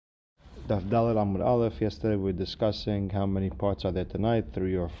Daf Dalet Amud Aleph. Yesterday we were discussing how many parts are there tonight,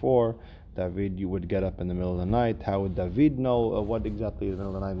 3 or 4. David, you would get up in the middle of the night. How would David know what exactly is the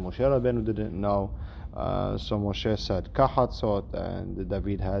middle of the night? Moshe Rabbeinu didn't know. So Moshe said Kahatzot, and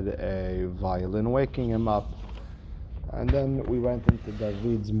David had a violin waking him up. And then we went into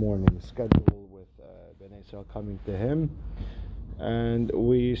David's morning schedule with Ben Israel coming to him. And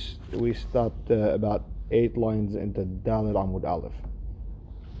we stopped about 8 lines into Dalet Amud Aleph.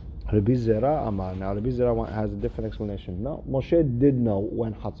 Rabbi Zera Amar. Now Rabbi Zera has a different explanation. No, Moshe did know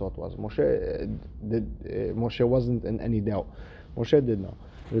when Chatzot was. Moshe wasn't in any doubt. Moshe did know.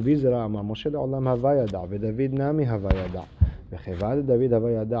 Rabbi Zera Amar. Moshe Olam Hava Yada. David Nami Hava Yada. V'chevad David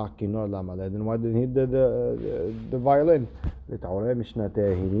Hava Yada Kinor Lama. Then why didn't he do the violin? He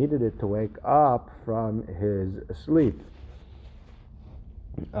needed it to wake up from his sleep.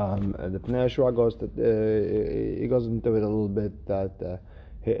 The Pnei Yeshua goes he goes into it a little bit that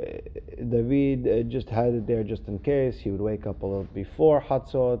David just had it there just in case. He would wake up a little before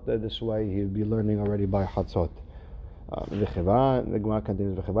Chatzot. This way he would be learning already by Chatzot. The Gemara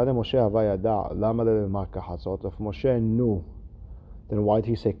continues, Moshe hava yada, lama le'lemar kachatzot. If Moshe knew, then why did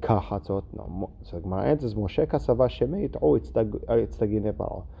he say kachatzot? No. So the Gemara answers, Moshe kasava shemei it'u itztagine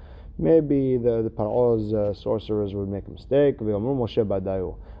paro. Maybe the Paro's sorcerers would make a mistake. Moshe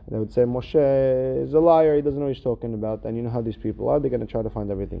badayu. They would say Moshe is a liar. He doesn't know what he's talking about. And you know how these people are. They're going to try to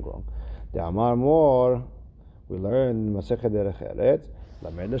find everything wrong. The Amar more. We learn Masechet Derech Eretz.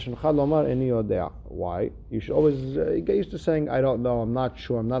 Why? You should always get used to saying I don't know. I'm not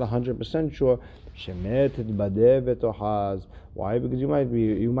sure. I'm not 100% sure. Why? Because you might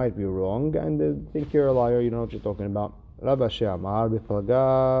be wrong and they think you're a liar. You don't know what you're talking about. Rabbi She'amar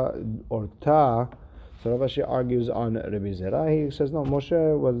b'palga orta. So Rabbi She argues on Rabbi Zera. He says no.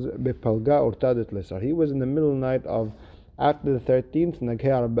 Moshe was b'palga orta d'tlesar. He was in the middle of the night of after the 13th,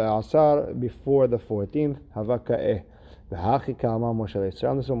 nagher b'asar before the 14th. Havaka'eh. V'hachi ka'amar Moshe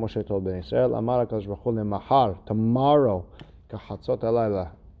le'Yisrael. This is what Moshe told Ben Israel. Amar HaKadosh Baruch Hu le'machar, tomorrow kachatzot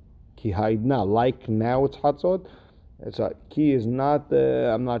halayla ki ha'idna. Like now it's chatzot. It's a ki is not.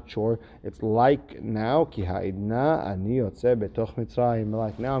 I'm not sure. It's like now. Ki ha'idna ani yotze betoch Mitzrayim.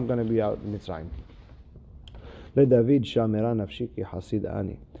 Like now, I'm going to be out in Mitzrayim. Le David shamera nafshi ki hasid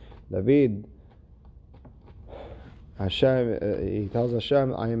ani. David, Hashem, he tells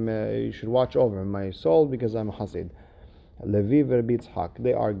Hashem, you should watch over my soul because I'm a hasid. Levi Rabbi Yitzhak.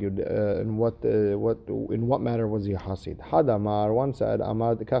 They argued in what matter was he a hasid. Hadamar. One said,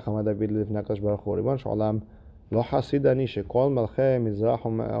 Amar kachama David lifnei Hakadosh Baruch Hu. Ribono shel olam. לא חסיד אני שכל מלכי מזרח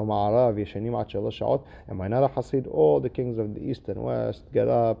ומערב ישנים עד 3 שעות. Am I not a Hasid? All the kings of the east and west get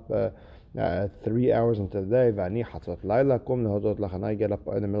up 3 hours into the day. ואני חצות לילה קום להודות לך. And I get up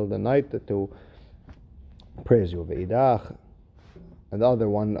in the middle of the night to praise you. ואידך, and the other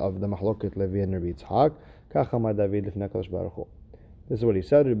one of the מחלוקת לוי and רבי יצחק, כך אמר דוד לפני הקדוש ברוך הוא. This is what he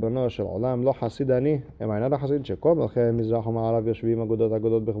said, ריבונו של עולם, לא חסיד אני. Am I not a Hasid? שכל מלכי מזרח ומערב יושבים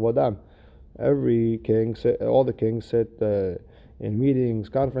אגודות בכבודם. Every king, all the kings sit in meetings,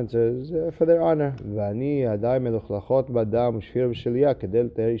 conferences for their honor.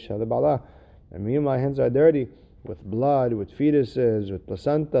 And me, my hands are dirty with blood, with fetuses, with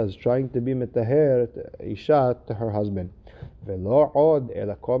placentas, trying to be metaher isha to her husband.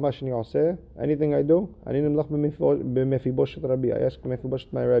 Anything I do, I ask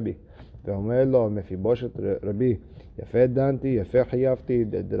Mephibosheth my Rabbi. ואומר לו, מפיבושת רבי, יפה דנתי, יפה חייבתי,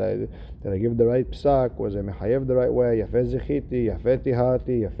 did I give the right פסק, was I מחייב the right way, יפה זכיתי, יפה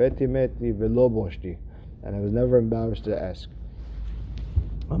טיהרתי, יפה טימאתי, ולא בושתי. And I was never embarrassed to ask.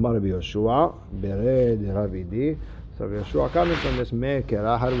 אמר רבי יהושע, ברד רבידי. So Rabbi Yeshua coming from this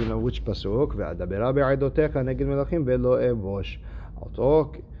מקרא, how do we know which פסוק? ואדברה בעדותיך נגד מלכים ולא אבוש. I'll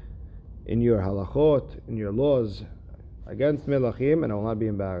talk in your halachot, in your laws, against Melachim, and I will not be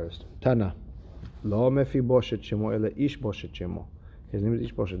embarrassed. Tana. Lo Mephibosheth Shemo ele Ishboshet Shemo. His name is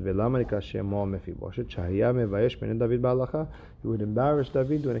Ishboshet. Velama nikra Shemo Mephibosheth. Shahaya mevayesh b'nei David b'halacha. He would embarrass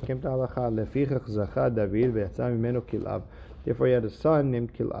David when it came to halacha. Lefichach zacha David ve'yatza mimeno Kilav. Therefore he had a son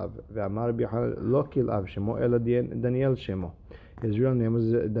named Kilav. Ve'amar Rabbi Yochanan lo Kilav Shemo ele Daniel Shemo. His real name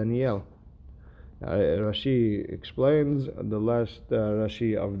was Daniel. Rashi explains the last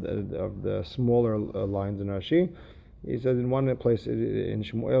Rashi of the smaller lines in Rashi. He says in one place in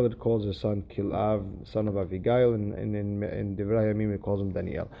Shmuel it calls his son Kilav, son of Avigail, and in Divrei Yamim it calls him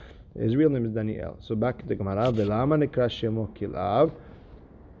Daniel. His real name is Daniel. So back to the Gemara, Velama nekra shemo Kilav,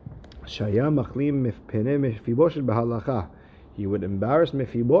 Shaya machlim mefpene Mephibosheth b'halacha. He would embarrass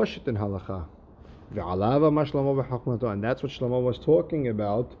Mephibosheth in halacha. Ve'alava ma Shlomo b'chokmato, and that's what Shlomo was talking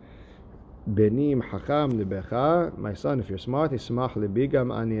about Benim Hacham Libecha, my son, if you're smart, Ismach Libi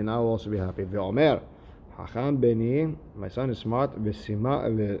Gam Ani, and I'll also be happy. Ve'omer, Hacham Beni, my son is smart, V'samach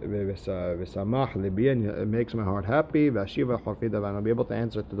Libi, and it makes my heart happy. Ve'ashiva Chorfida, and I'll be able to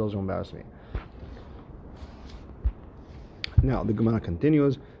answer to those who embarrass me. Now the Gemara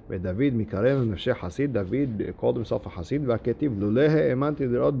continues. David Mikarev Nefsheh Hasid. David called himself a Hasid. V'aketiv Lulehe Emanti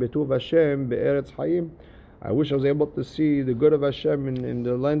L'rod Betuv Hashem Be'eretz Hayim. I wish I was able to see the good of Hashem in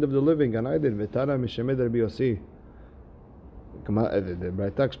the land of the living, and I did. V'tana Mishemed Rabbi Yossi. The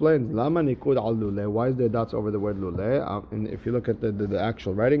Braita explains, Lama Nikud al Luleh. Why is there dots over the word Luleh? And if you look at the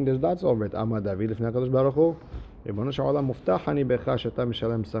actual writing, there's dots over it. Amar David Lifnei HaKadosh Baruch Hu. Ribono shel olam muftachani becha sheta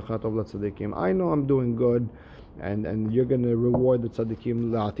mishalem sachar tov latzadikim. I know I'm doing good, and you're going to reward the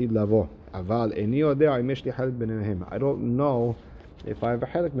tzadikim la'atid lavo. Aval eni yodea im yesh li chelik b'neihem. I don't know if I have a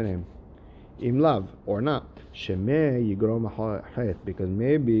chelik b'neihem. Im lav or not. Shemeh yigrom ha'chet, because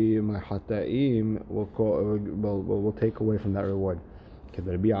maybe my hataim will take away from that reward. Because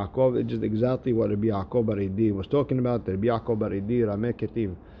Rabbi Yaakov, it's just exactly what Rabbi Yaakov Baridi was talking about. Rabbi Yaakov Baridi Rameh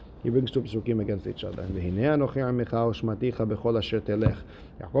Ketiv. He brings two psukim against each other. Yaakov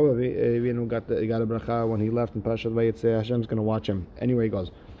Avinu got a bracha when he left in Parashat Vayetzeh. Hashem's going to watch him anywhere he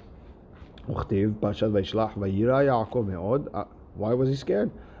goes. Uchtiv Parashat Vayishlach Vayira Yaakov me'od. Why was he scared?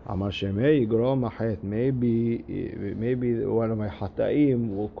 Amar Shemei Yigrom Machet. Maybe one of my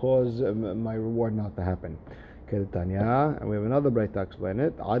hataim will cause my reward not to happen. Kedetanya, and we have another braita to explain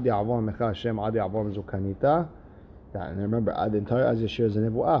it. Adi Avar Mecha Hashem Adi Avar Zukanita. And remember, the entire Azia shares an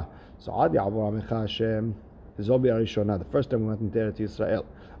Nevuah. So Adi Avar Mecha Hashem Zobi Arishona. The first time we went into Eretz Yisrael.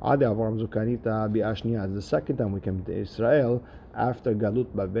 Adi Avar Zukanita Bi'ashniya. The second time we came to Israel after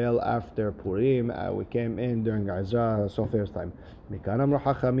Galut Babel, after Purim. We came in during Ezra Sofer's time. מכאן אמרו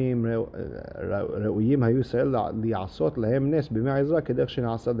חכמים ראויים היו ישראל לעשות להם נס בימי עזרא כדרך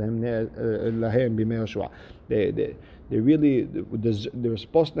שנעשה להם בימי יהושע. They really, they were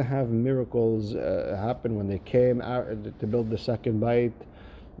supposed to have miracles happen when they came out to build the second bite,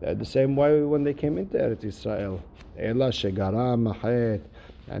 the same way when they came into Eretz Yisrael. אלא שגרם החטא,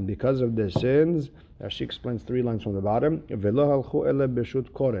 and because of their sins, she explains 3 lines from the bottom, ולא הלכו אלא ברשות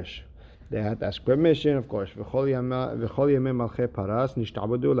כורש. They had to ask permission, of course. And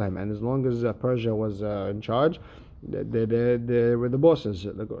as long as Persia was in charge, they were the bosses.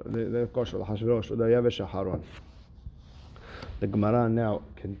 The Gemara now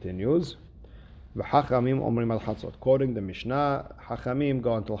continues. Quoting the Mishnah, Hachamim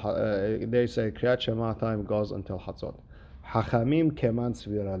go until they say Kriyat Shema time goes until Chatzot. Hachamim keman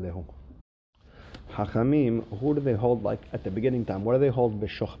svira lehu. Hachamim, who do they hold like at the beginning time? What do they hold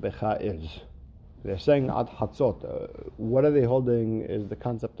B'shoch Becha is? They're saying Ad Chatzot. What are they holding is the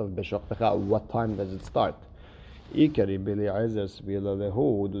concept of B'shoch Becha. What time does it start? Ikari Bili Aizer Svila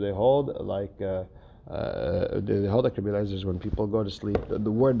Lehu. Do they hold like do they hold like Bili Aizer when people go to sleep? The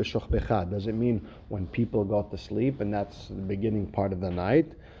word B'shoch Becha, does it mean when people go to sleep and that's the beginning part of the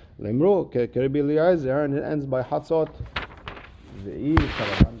night? Lemru Kari Bili Aizer, and it ends by Chatzot.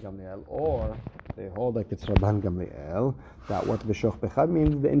 Or they hold like it's Rabban Gamliel, that what B'shoch Becha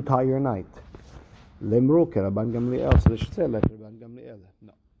means the entire night. Lemru Rabban Gamliel, so they should say like Rabban Gamliel.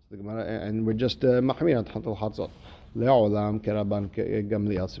 No, and we're just Mahmir at Hatal Hatzot. Le'olam Rabban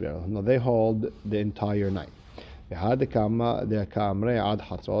Gamliel Svira. No, they hold the entire night. Why they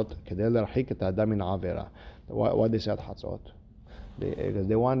say at Hatzot? Because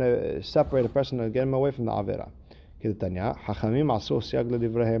they want to separate a person and get him away from the Avera. Hachamim asu siag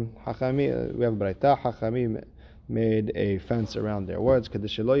ledivrehem. Hachamim, we have Braita. Hachamim made a fence around their words.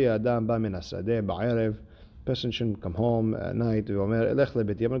 Kadeshelo yadam ba min hasadeh ba'erev. Person shouldn't come home at night. V'omer elech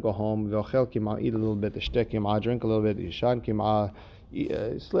lebet. You're going to go home. V'ochel kimah, eat a little bit. Ishtek kimah, drink a little bit. Yishan kimah,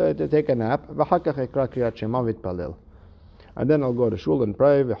 take a nap. V'hakach ekra kriyat shema v'itpalel. And then I'll go to shul and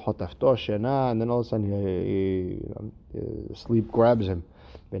pray. V'chotafto shena. And then all of a sudden sleep grabs him.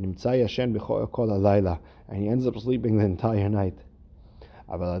 And he ends up sleeping the entire night.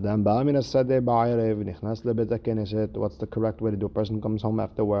 What's the correct way to do? A person comes home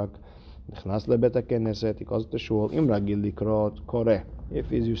after work, he goes to shul. If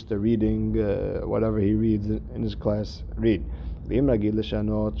he's used to reading whatever he reads in his class, read.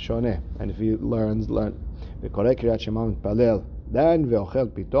 And if he learn.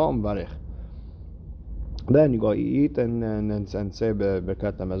 Then you go eat and say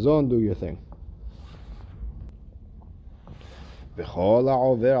Birkat Hamazon, do your thing. And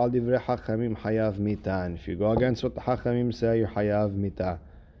if you go against what the Hachamim say, you're Hayav Mita.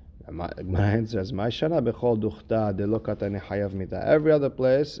 My answer is my shana bechol duchta de lo katane hayav mita. Every other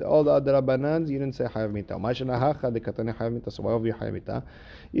place, all the other rabbanans, you didn't say hayav mita. My shana hacha de katane hayav mita. So why over here hayav mita?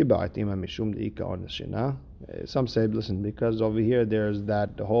 Ibaatima mishum deika on the shina. Some say, listen, because over here there's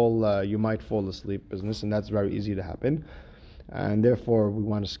that whole you might fall asleep business, and that's very easy to happen. And therefore we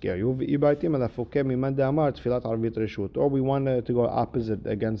want to scare you. Or we want to go opposite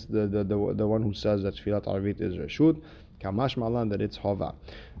against the one who says that Tfilat Arvit is Reshut. Kamash Malan, that it's Hova.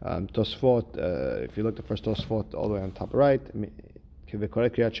 Tosfot, if you look at the first Tosfot all the way on top right, וקורא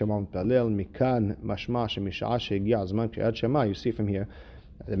קריאת שמע ומתפלל, מכאן משמע שמשעה שהגיע הזמן קריאת שמע, you see from here,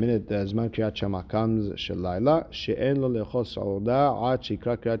 the minute זמן קריאת שמע comes של לילה, שאין לו לאכול סעודה עד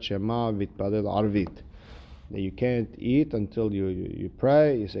שיקרא קריאת שמע ויתפלל ערבית. That you can't eat until you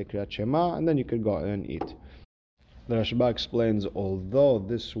pray, you say Kriyat Shema, and then you could go and eat. The Rashba explains, although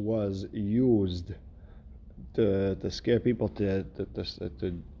this was used to scare people to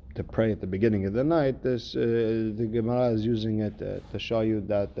pray at the beginning of the night, the Gemara is using it to show you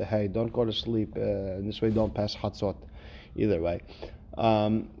that, hey, don't go to sleep, and this way don't pass Hatzot, either way.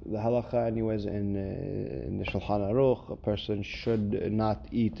 The halacha anyways in the Shulchan Aruch, a person should not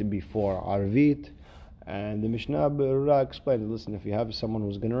eat before Arvit. And the Mishnah Berurah explained, listen, if you have someone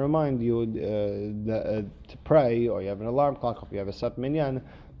who's going to remind you to pray, or you have an alarm clock, or you have a sat minyan,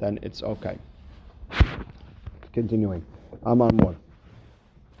 then it's okay. Continuing. Amar Mor.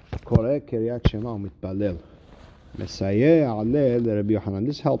 Koreh Kiryat Shema Mitpalel. Mesayeh Alel Rabbi Yochanan.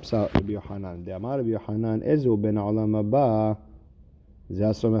 This helps out Rabbi Yochanan. The Amar Rabbi Yochanan Ezu ben Olam Haba. Ze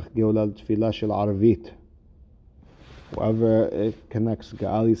Asomech Geula Tfilah Shel Arvit. Whoever it connects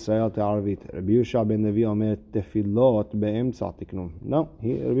Ga'al Yisrael to Arvit. Rabbi Yosha ben Levi Omer Tefilot Be'emtza Tiknum. No,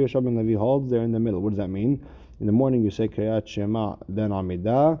 Rabbi Yosha ben Levi holds there in the middle. What does that mean? In the morning you say Kriyat Shema, then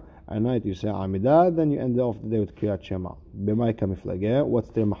Amidah. At night you say Amidah, then you end off the day with Kriyat Shema. B'may kamiflageh. What's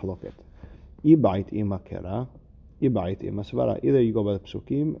their mahloket? Ibait ima kera. Ibait ima svara. Either you go by the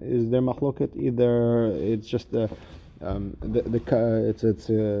psukim. Is there mahloket? Either it's just it's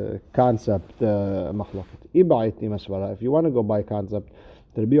a concept mahloket. Ibait ima svara. If you want to go by concept,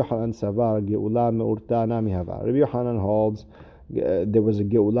 Rabbi Yochanan savar geula meurta nami hava. Rabbi Yochanan holds there was a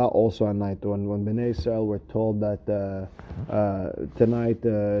geula also at night when Bnei Israel were told that tonight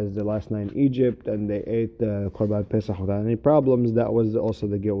is the last night in Egypt and they ate Korban Pesach without any problems. That was also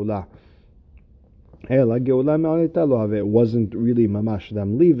the geula. It wasn't really mamash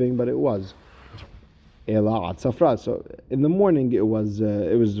them leaving, but it was. So in the morning it was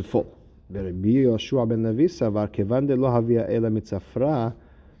full. Rabbi Yoshua ben Levi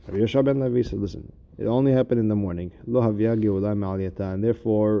said, listen, it only happened in the morning. And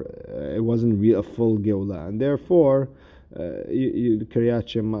therefore it wasn't a full geula. And therefore Kiryat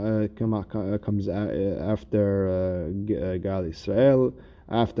Shema comes after Gal Yisrael,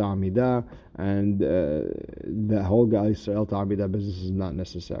 after Amidah, and the whole Gal Yisrael to Amidah business is not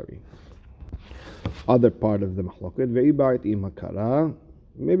necessary. Other part of the mahloket, ve'ibait imakara.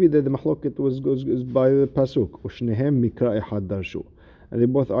 Maybe the mahloket was by the pasuk. Ushnehem mikra echad darshu. And they're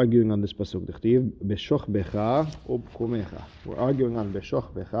both arguing on this pasuk. Dichtiv beshoch becha ubkumecha. We're arguing on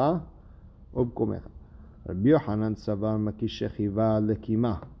beshoch becha ubkumecha. Rabbi Yochanan savar makish shechiva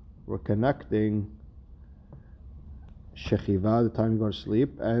lekima. We're connecting shechiva, the time you go to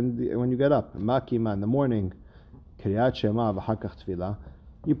sleep, and when you get up. Makima in the morning. Kriyat Shema v'hakach tefillah.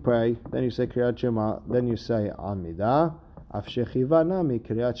 You pray, then you say Kriyat Shema, then you say Amidah. Af shechiva nami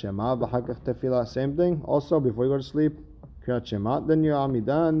Kriyat Shema v'hakach tefillah. Same thing. Also, before you go to sleep, Kriyat Shema, then you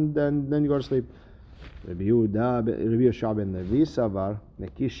Amidah, and then you go to sleep. Rabbi Yoshua ben Levi savar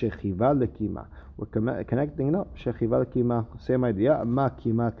nekish shechiva lekima. We're connecting up shechiva lekima. Same idea. Ma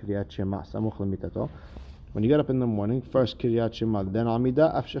kima Kriyat Shema samuch lemitato. When you get up in the morning, first Kriyat Shema, then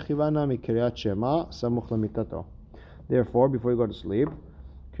Amidah. Af shechiva nami Kriyat Shema samuch lemitato. Therefore, before you go to sleep,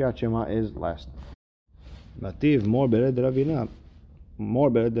 Kriyat Shema is last. Mativ more bered Ravina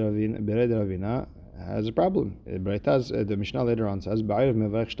has a problem. The Mishnah later on says,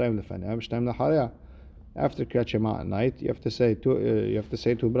 after Kriyat Shema at night, you have to say two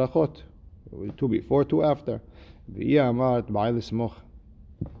brachot, two before, two after. Okay,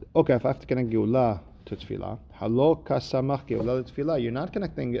 if I have to connect Geula to Tefillah, Halo kasamach Geula to Tefillah, you're not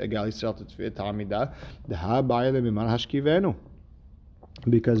connecting Gal Yisrael to Amidah. Deha ba'ile miman hashkivenu.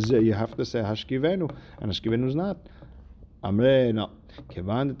 Because you have to say Hashkivenu, and Hashkivenu is not. Amre, no.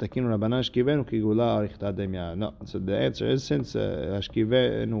 Kevan takinu Rabbanan Hashkivenu ki gula arichta demya. No. So the answer is, since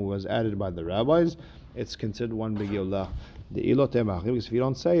Hashkivenu was added by the rabbis, it's considered one big geula. The ilot emach. Because if you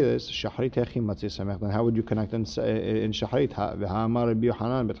don't say this, Shachrit hechim matzeh samech, then how would you connect in Shachrit? V'ha'amar Rabbi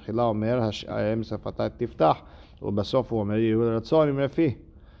Yochanan betchila omer ha'em safatat tiftach, u'basof hu omer yirul ratzon im refi.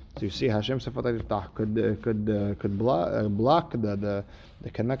 So you see, Hashem Sefatay Tiftach could block the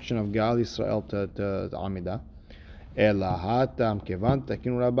connection of Gal Yisrael to Amidah. אלא הטעם כיוון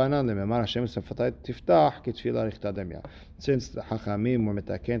תקינו רבנן למאמר השם שפתי תפתח כתפילה רכתה דמיה. Since the חכמים were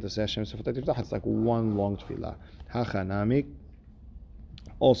מתקן to say השם שפתי תפתח, it's like one long תפילה. החנמי,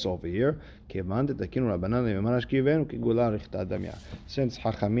 also over here, כיוון תקינו רבנן למאמר השכיבנו כגולה רכתה דמיה. Since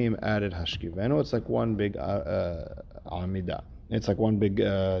חכמים added השכיבנו, it's like one big עמידה. It's like one big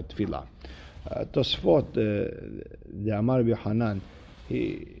תפילה. תוספות, דאמר רבי יוחנן,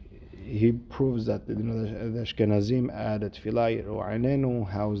 he proves that the Ashkenazim added tefillah ru'anenu.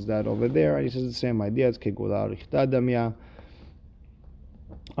 How is that over there? And he says the same idea. It's kegula richta damya.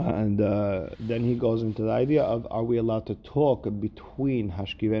 And then he goes into the idea of, are we allowed to talk between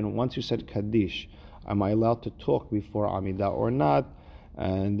hashkivenu? Once you said kaddish, am I allowed to talk before Amidah or not?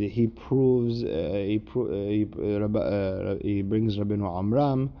 And he proves, he brings Rabbeinu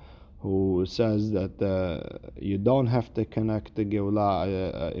Amram, who says that you don't have to connect the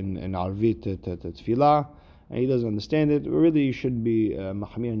Geulah in Arvit to Tefillah, and he doesn't understand it. Really, you should be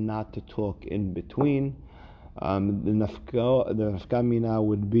Mahmir not to talk in between. The Nafka Mina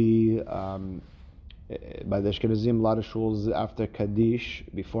would be by the Ashkenazim, a lot of shuls after Kaddish,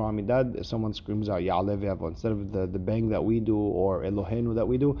 before Amidah, someone screams out Ya'aleh Ve'avo. Instead of the bang that we do or Eloheinu that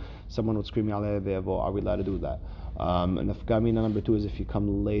we do, someone would scream Ya'aleh Ve'avo. Are we allowed to do that? Nafka Mina number 2 is if you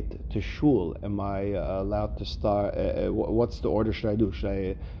come late to shul, am I allowed to start? What's the order should I do?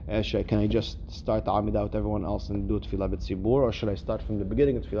 Can I just start the Amidah with everyone else and do Tefillah B'tzibur, or should I start from the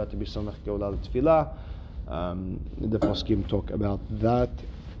beginning of Tefillah to be Somech Geulah Tefillah? The poskim talk about that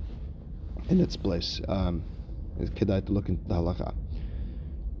in its place. It's kedai to look into the halakha.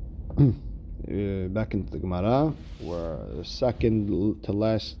 Back into the Gemara, we're the second to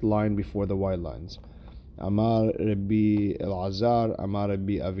last line before the white lines. Amar Rabbi Elazar, Amar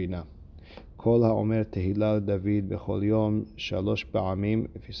Rabbi Avina. Kol ha'omer tehillah David bechol yom shalosh pa'amim.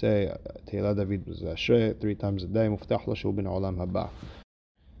 If you say tehillah David b'zashrei 3 times a day, muftach lo shu bin olam haba.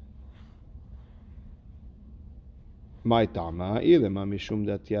 My tama, either ma mishum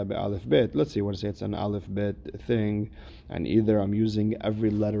datya be'alef bet. Let's see, what say it's an alef bet thing, and either I'm using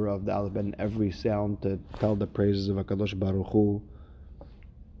every letter of the alef bet and every sound to tell the praises of HaKadosh Baruch Hu,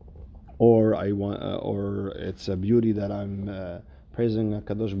 or or it's a beauty that I'm praising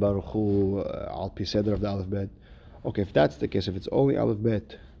HaKadosh Baruch Hu al pi seder of the alef bet. Okay, if that's the case, if it's only alef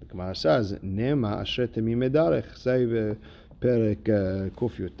bet, the Gemara says nema asher temimei darech. Say Perek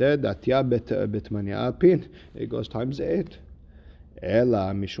Kuf Yuted, Atya Bet Pin, it goes times 8.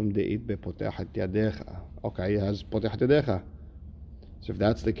 Ela Mishum Deit Bepotechat Yadecha. Okay, it has Potechat Yadecha. So if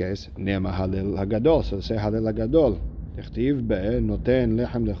that's the case, Nema Halel Hagadol. So say Halel Hagadol. Techtiv Be Noten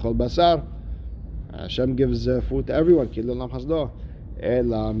Lechem Lechol Basar. Hashem gives food to everyone. Kilo Lam Hasdo.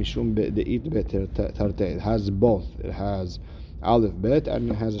 Ela Mishum Deit Bet. It has both. It has Aleph Bet and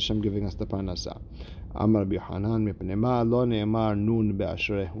it has Hashem giving us the Parnasah. Amar Bihanan Mipnema Lo Ne'emar Nun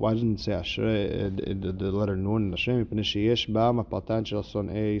Be'ashrei. Why didn't it say Ashrei, the letter Nun in Hashem? Mipnei sheyesh ba mapatan shel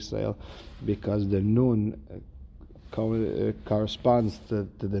sonei Yisrael, because the Nun corresponds to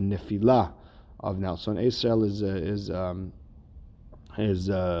the Nefilah of now. Sonei Yisrael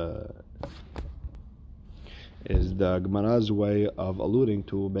is the Gemara's way of alluding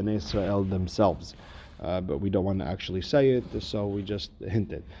to Bnei Israel themselves. But we don't want to actually say it, so we just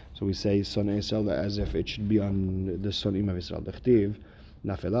hint it. So we say Sonei Yisrael as if it should be on the Sonim of Israel. Dechtiv,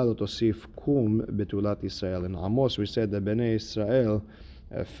 Nafela lo tosif kum betulat Yisrael. In Amos we said that Bnei Israel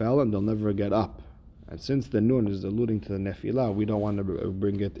fell and they'll never get up. And since the Nun is alluding to the Nefilah, we don't want to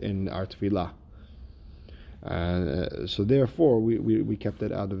bring it in our Tefillah. So therefore we kept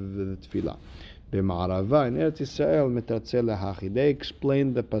it out of the Tefillah. B'ma'arava in Eretz Yisrael mitartzeh lehachi. They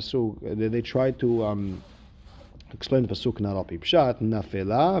explained the pasuk. They tried to explain the pasuk not al pi pshat.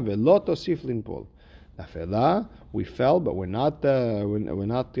 Nafela ve'lo tosif linpol. Nafela, we fell, but we're not gonna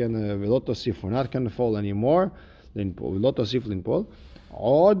ve'lo tosif. We're not gonna fall anymore. Linpol ve'lo tosif linpol.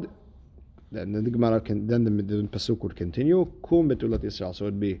 Od. Then the Gemara then the pasuk would continue. Kum betulat Yisrael. So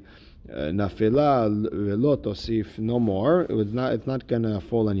it'd be Nafila ve'lo tosif no more. It's not gonna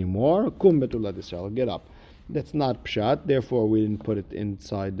fall anymore. Kum betulat Yisrael. Get up. That's not pshat. Therefore, we didn't put it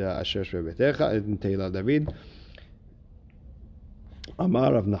inside Asher Shvebetecha in Tehillah David.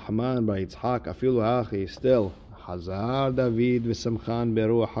 Amar of Nahman by Yitzhak afilu hachi still Hazar David v'Samchan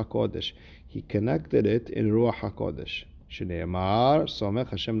beruach hakodesh. He connected it in ruach hakodesh. Shneimar somech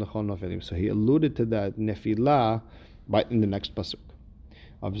Hashem lechol nofelim. So he alluded to that nefilah in the next pasuk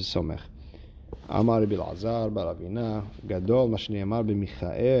of Somech. Amar Rabbi Elazar bar Avina Gadol Mashneimar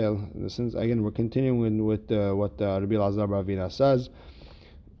b'Michael. Since again we're continuing with what Rabbi Elazar bar Avina says.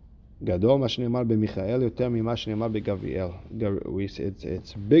 גדול מה שנאמר במיכאל יותר ממה שנאמר בגבריאל.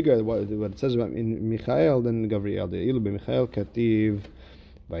 It's bigger what it says about in מיכאל than גבריאל. דאילו במיכאל כתיב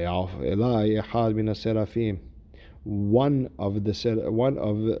ויעוף אליי אחד מן הסרפים. One of the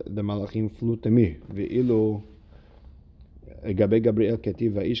מלאכים flew to me. ואילו לגבי גבריאל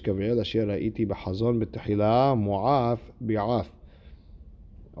כתיב ואיש גבריאל אשר ראיתי בחזון בתחילה מועף ביעף.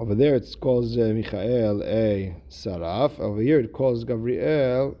 Over there it calls Michael a Saraf. Over here it calls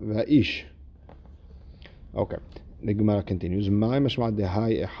Gabriel Va'ish. Okay. The Gemara continues. My mashma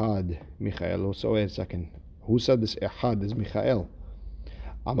dehai ehad Michael. So wait a second. Who said this ehad is Michael?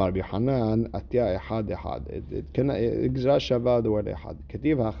 Amar Bihanan atya ehad ehad. It cannot exra shava the word ehad.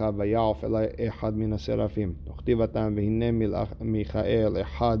 Ketiv hacha vayaf elai ehad min haserafim. Uchtiv atam v'hinne Michael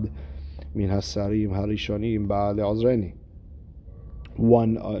ehad min hasarim harishonim ba'ale ozreni.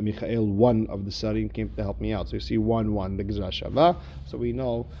 Michael, one of the Sarim came to help me out. So you see 1, the Gzra Shava. So we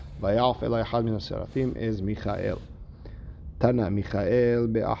know Vayaf Elai Had Min HaSerafim is Michael. Tana Michael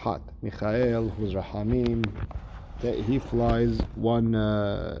Be'ahat. Michael, who's Rahamim, he flies one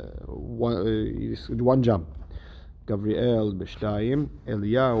jump. Gabriel B'Shtayim,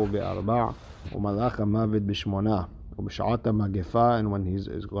 Eliyahu Be'arba', Umalach HaMavet B'Shmona, U'B'Sha'at HaMagefa, and when he's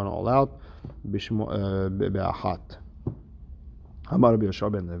going all out, Be'ahat. אמר רבי יהושע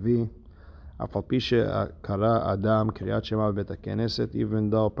בן לוי, אף על פי שקרא אדם קריאת שמע בבית הכנסת, even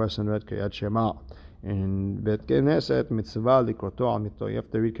though a person read קריאת שמע in בית כנסת, מצווה לקרותו על מיתו. You have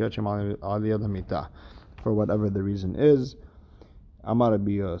to read קריאת שמע על יד המיטה, for whatever the reason is. אמר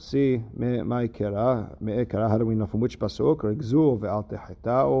רבי יוסי, מה יקרא? how do we know from which פסוק? רגזו ואל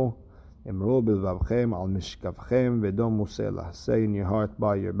תחטאו, אמרו בלבבכם על משכבכם ודומו סלע. Say in your heart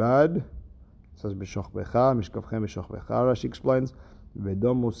by your bed. Says b'shochbecha, mishkavchem b'shochbecha. Rashi explains,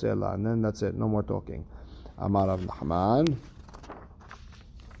 v'dom musela, and then that's it. No more talking. Amar Rav Nachman.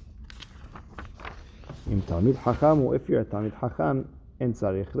 Im Talmid Chacham, or if you're a Talmid Chacham, in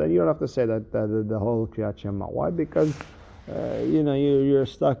tzarich, then you don't have to say that the whole Kriyat Shema. Why? Because you're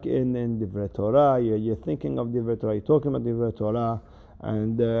stuck in Divrei Torah. You're thinking of Divrei Torah. You're talking about Divrei Torah,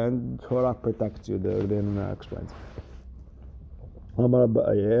 and Torah protects you. The Rebbeinu explains. Amar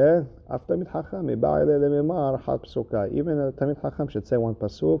Abaye, after Talmid Chacham, even a Talmid Chacham should say one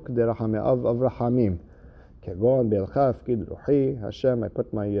pasuk, of Rahamim. Kegon be'elcha afkid ruhi, Hashem, I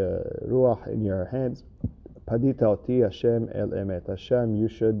put my ruach in your hands. Padita oti Hashem el emet. Hashem, you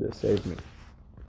should save me.